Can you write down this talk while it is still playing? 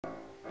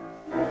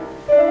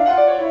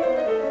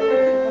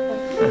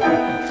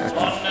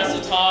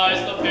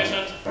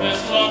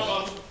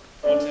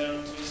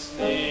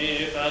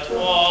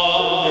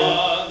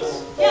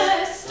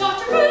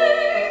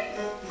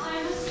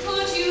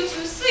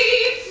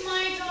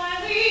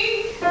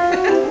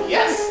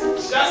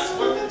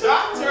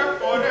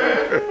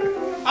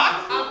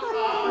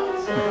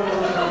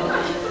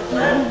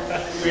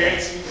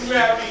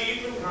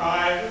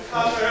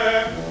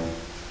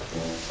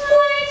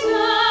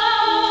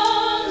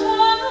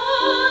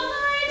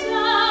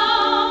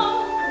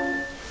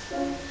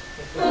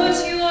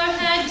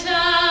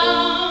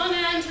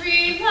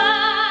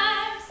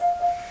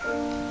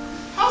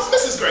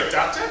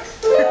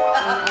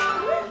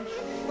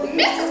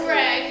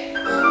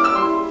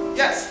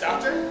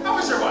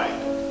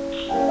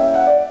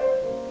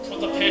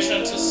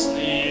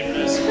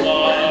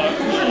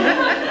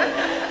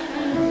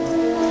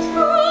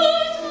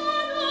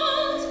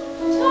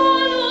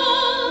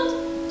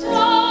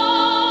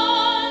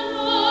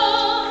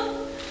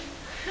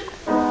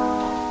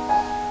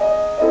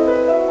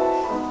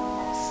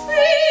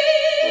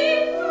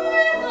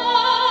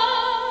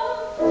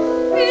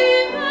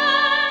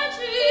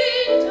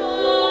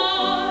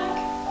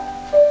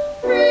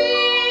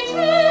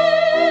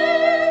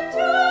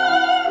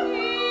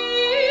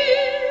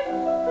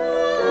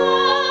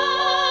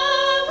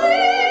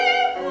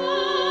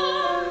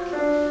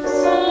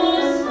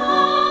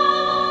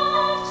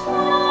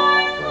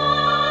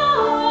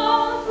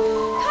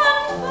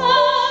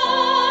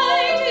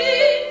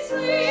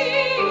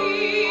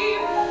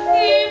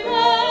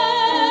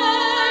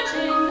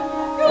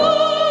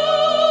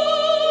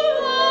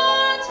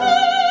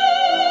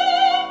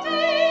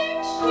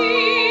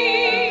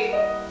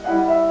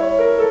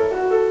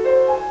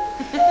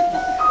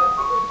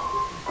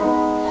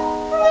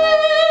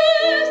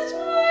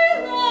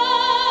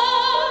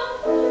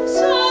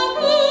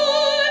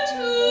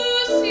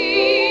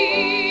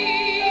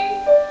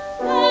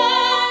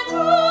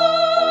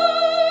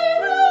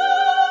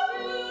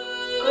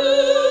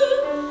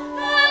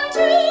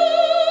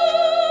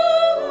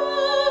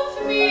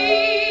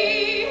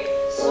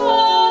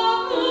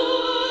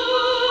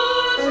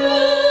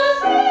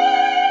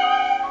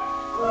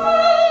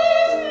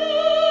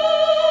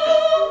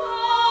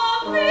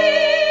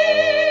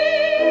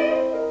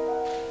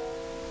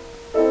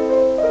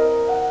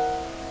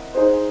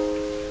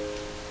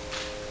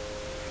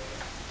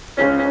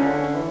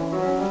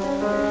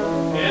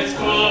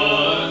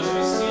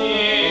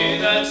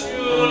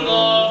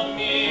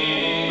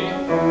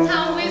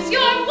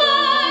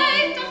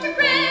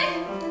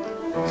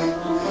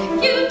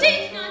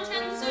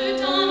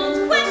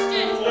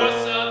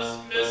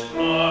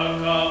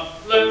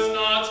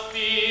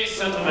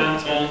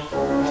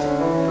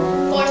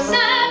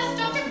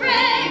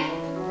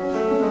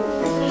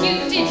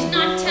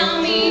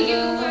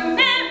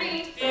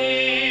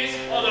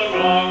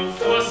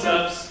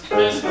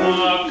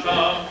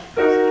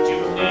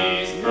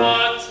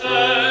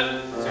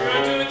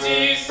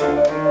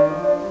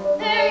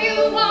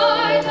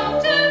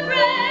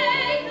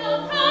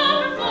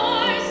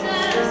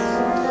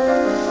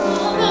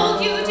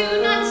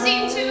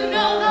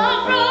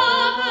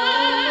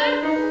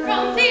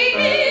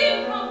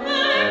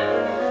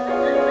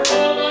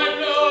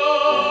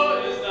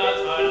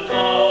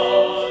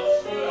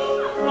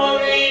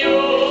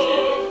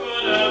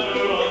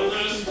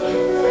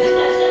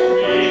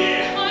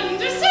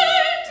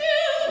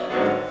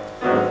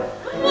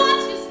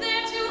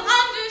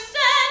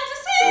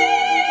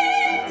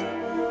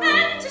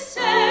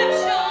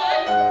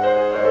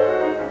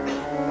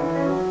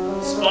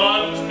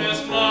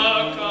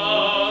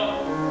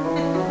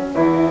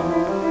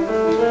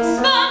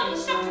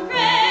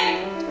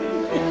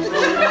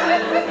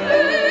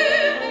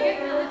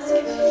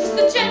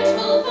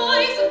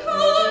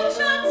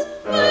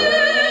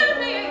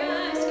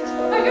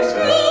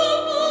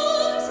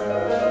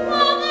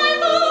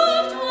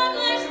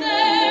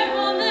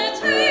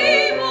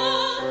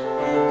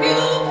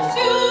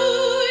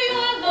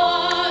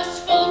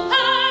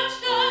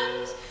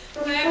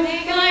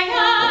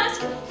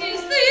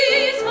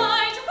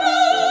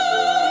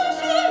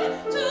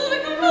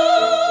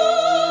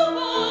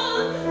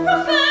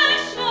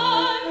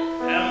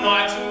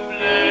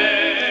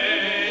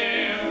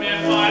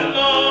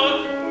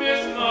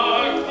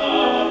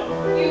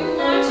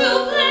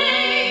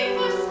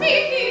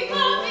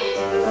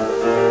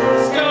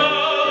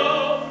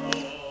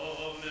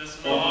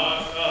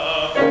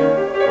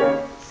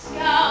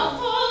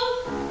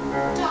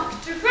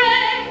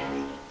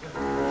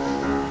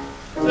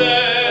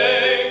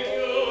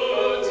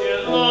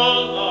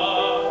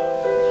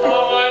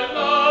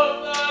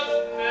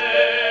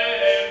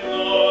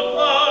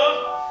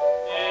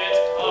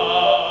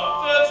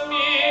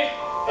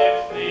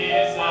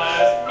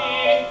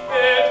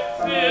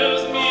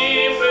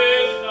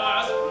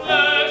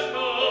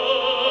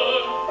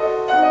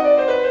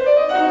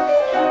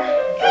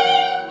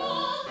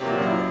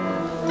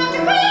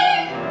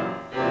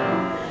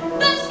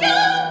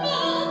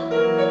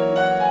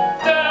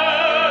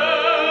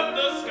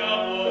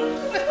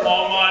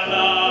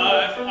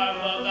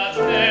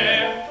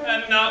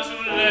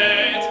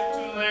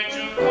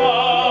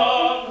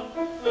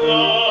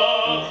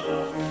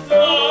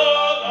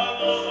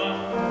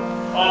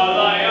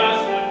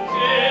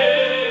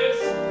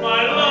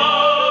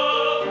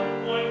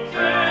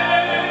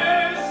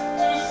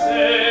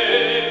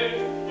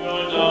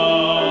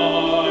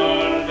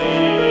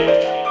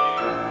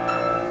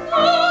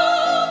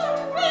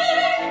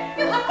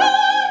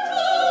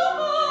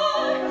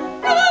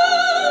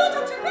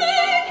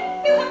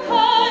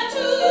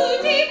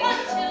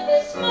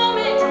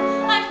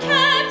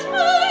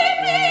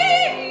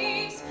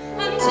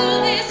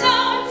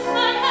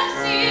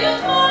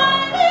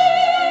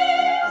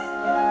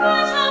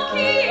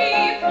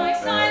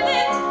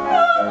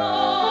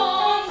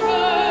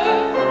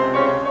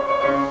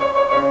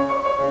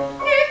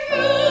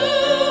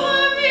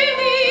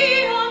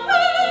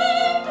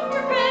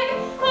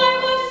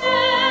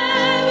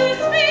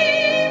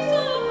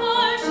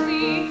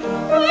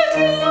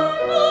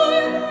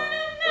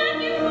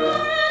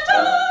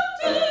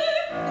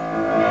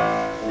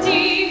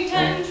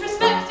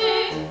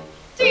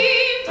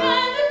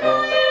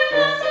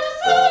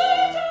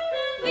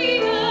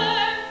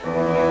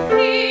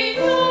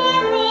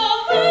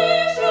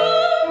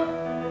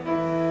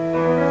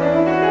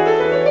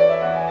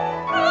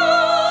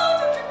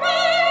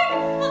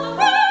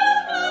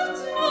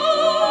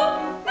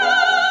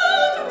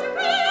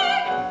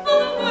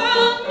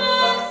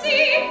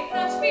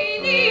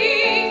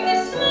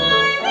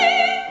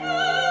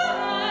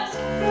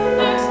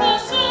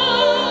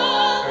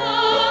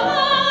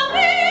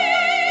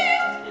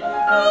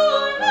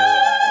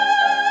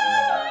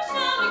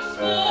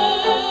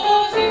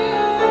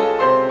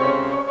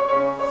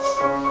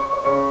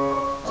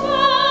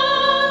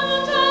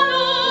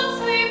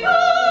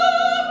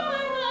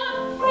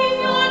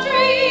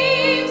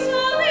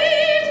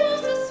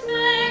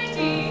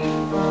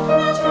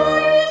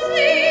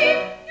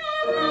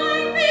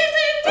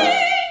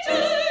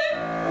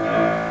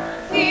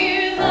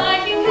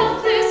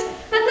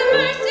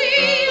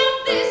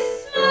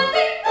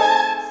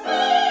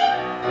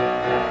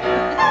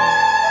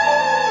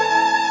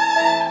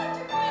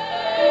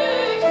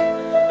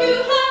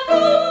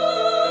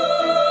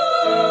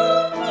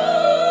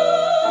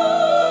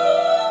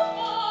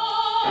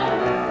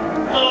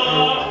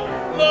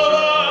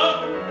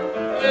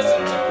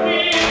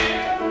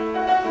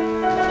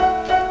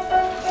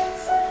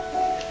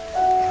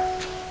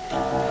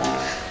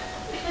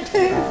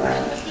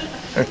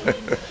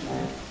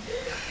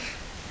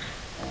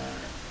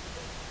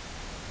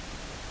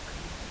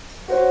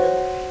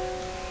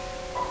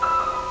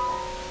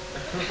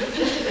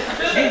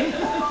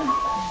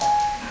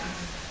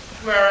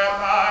Where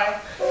am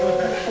I?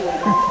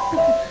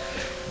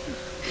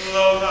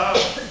 Lola,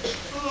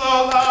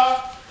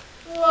 Lola,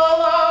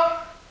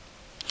 Lola,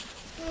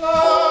 Lola.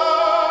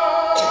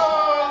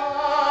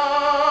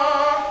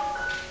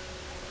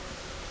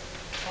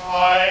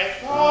 I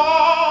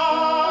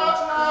thought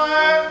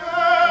I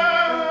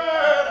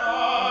heard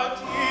a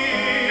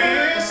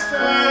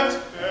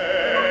distant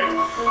bird.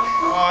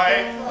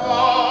 I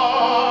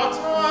thought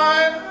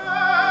I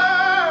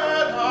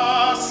heard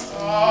a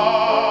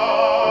starling,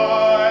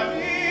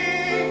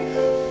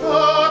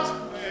 but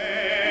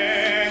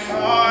when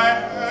I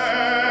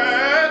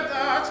heard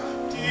that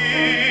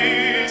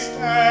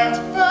distant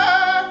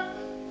bird,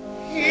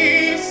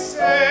 he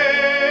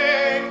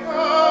sang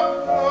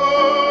of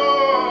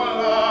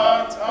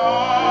Lola, darling,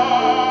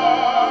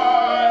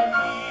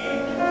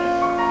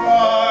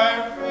 my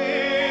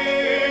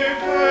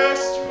river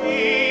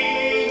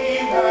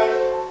stream and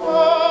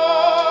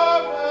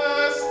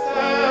forest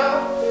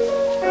dell,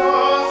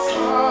 the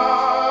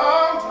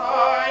sound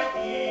I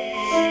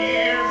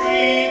hear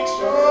rejoices,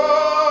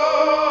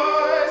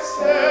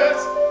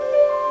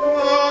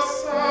 the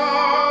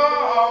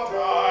sound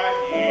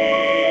I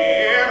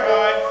hear I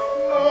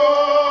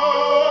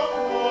know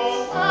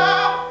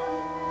well,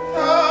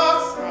 the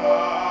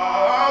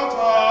sound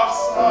of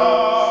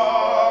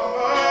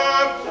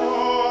summer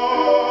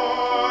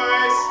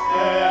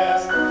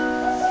voices.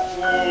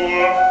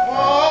 For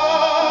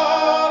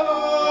follow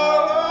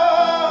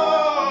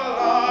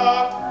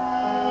Lola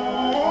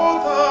through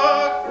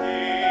the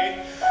gate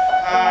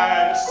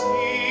and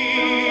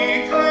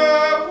seek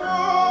her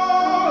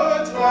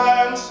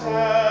woodland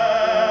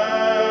shelter.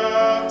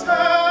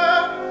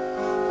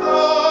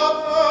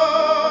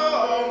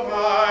 Although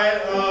my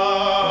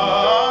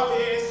love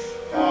is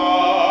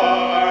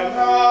unafraid,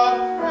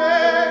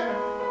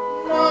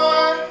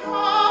 my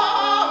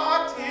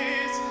heart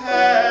is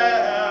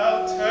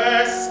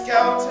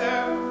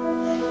helter-skelter.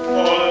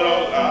 Oh,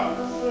 Lola,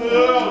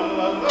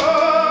 Lola,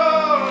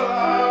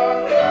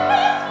 Lola.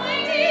 Yes, my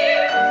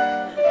dear.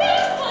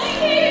 Yes, my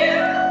dear.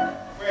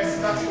 Where's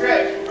Dr.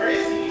 Greg? Where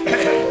is he?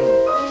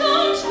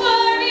 Don't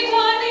worry,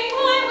 darling,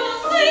 I will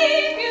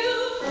save you.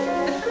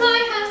 I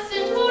have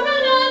sent for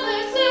another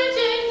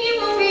surgeon. He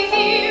will be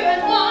here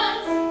at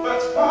once.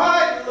 But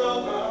why,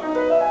 Lola?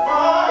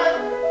 Why?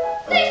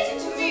 Listen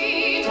to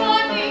me,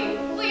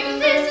 darling. Will you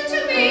listen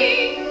to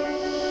me?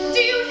 Do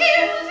you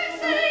hear what I'm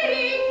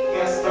saying?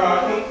 Yes,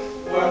 darling.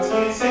 What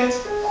is it?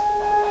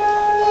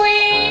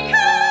 We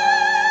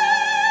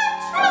can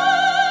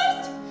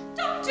trust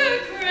Dr.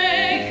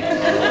 Craig.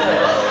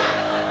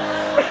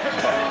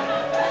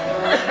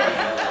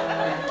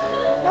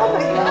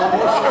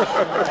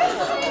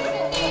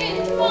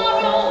 Listen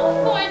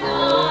tomorrow for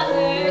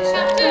another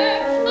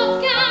chapter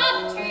of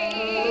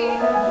gallantry.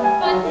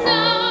 But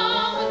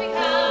now what we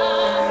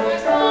have for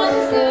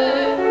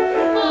sponsor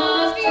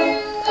are few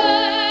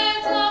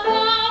words of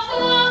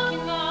luck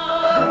in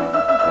love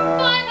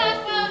by that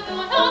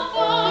well-known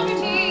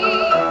authority,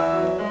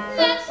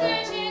 that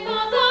surgeon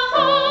of the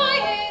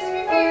highest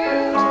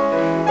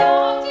repute,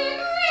 Dr.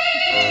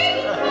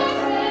 Gray.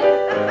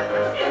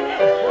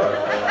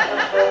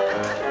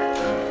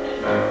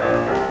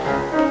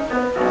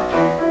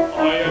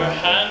 Are your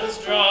hands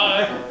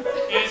dry?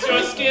 Is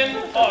your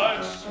skin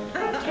parched?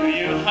 Do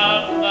you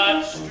have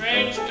that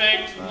strange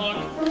baked look,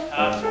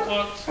 half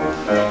cooked?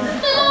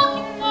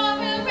 Looking for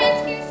a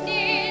rescue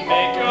skin,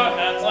 Make your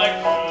hands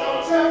like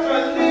those.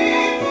 Never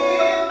leave me,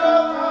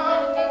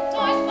 Lola.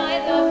 endorsed by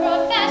the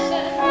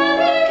profession.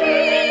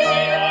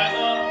 Guaranteed by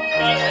the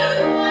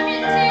profession.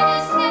 Warranted and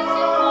tested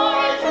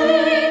for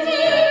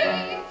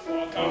eternity.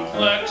 For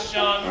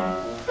complexion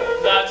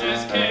that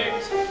is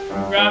caked,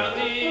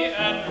 gravelly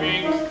and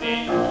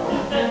wrinkly.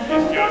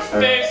 If your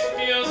face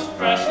feels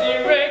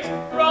freshly raked,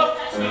 rough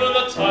to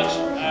the touch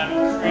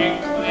and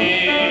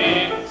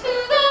crinkly. To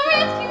the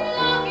rescue,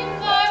 longing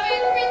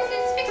Marvin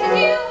Princess fixes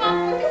you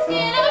up with the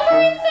skin of a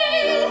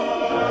princess.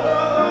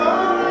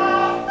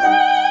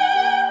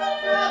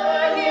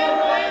 Never hear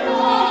my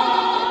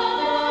darling.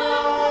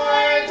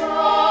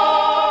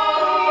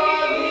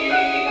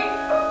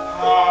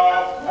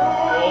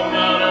 Oh,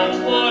 mountains,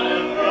 wood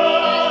and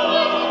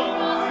road.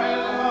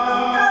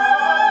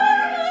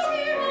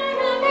 Here I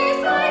am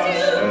beside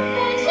you,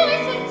 my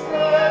choice and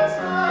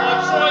A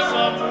choice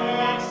of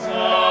dreams.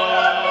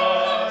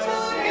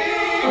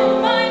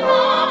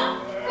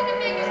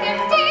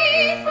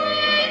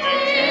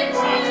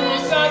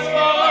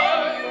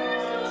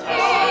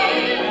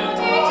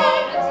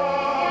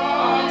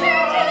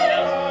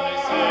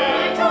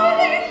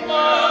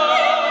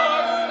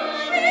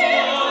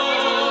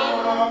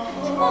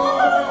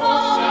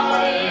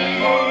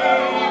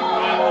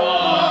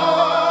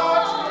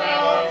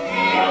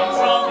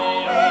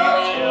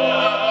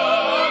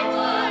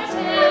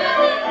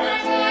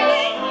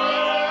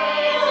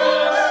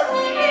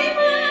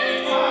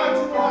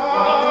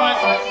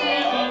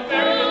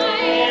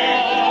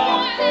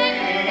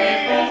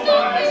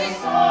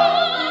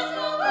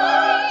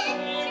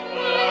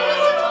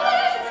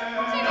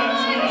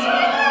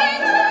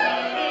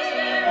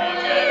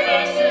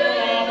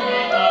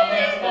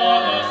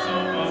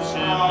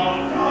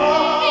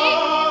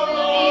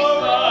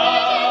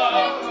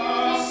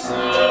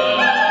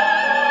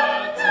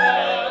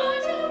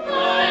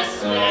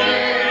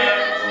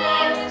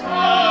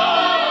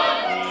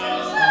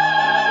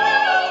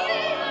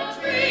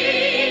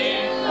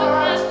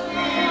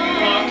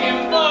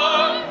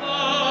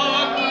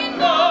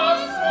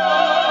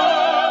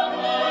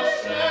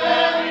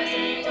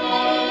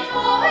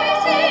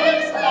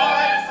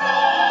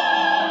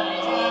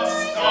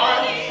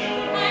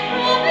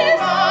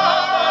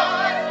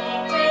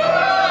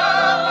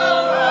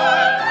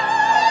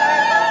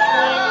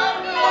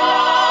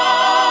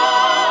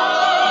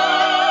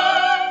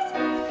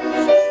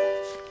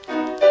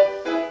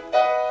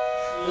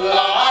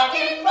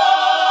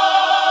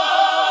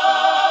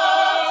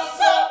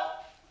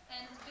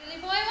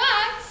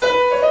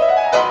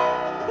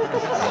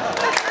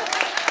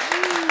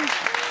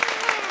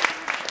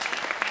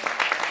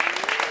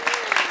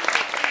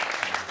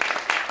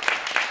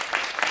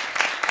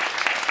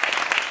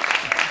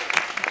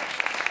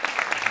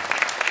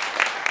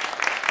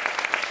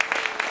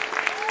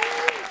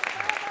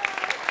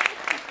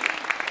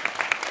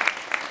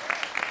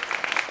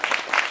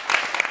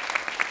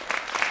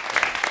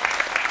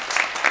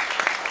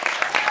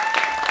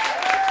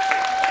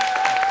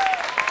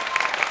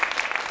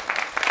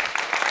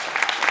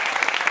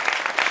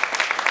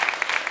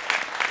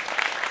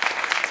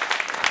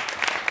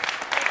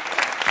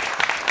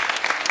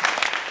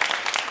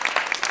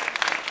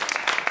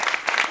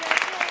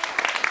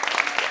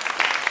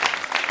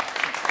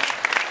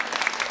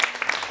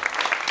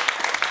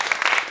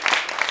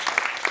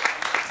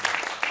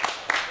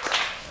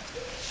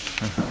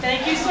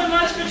 Thank you so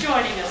much for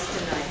joining us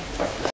tonight.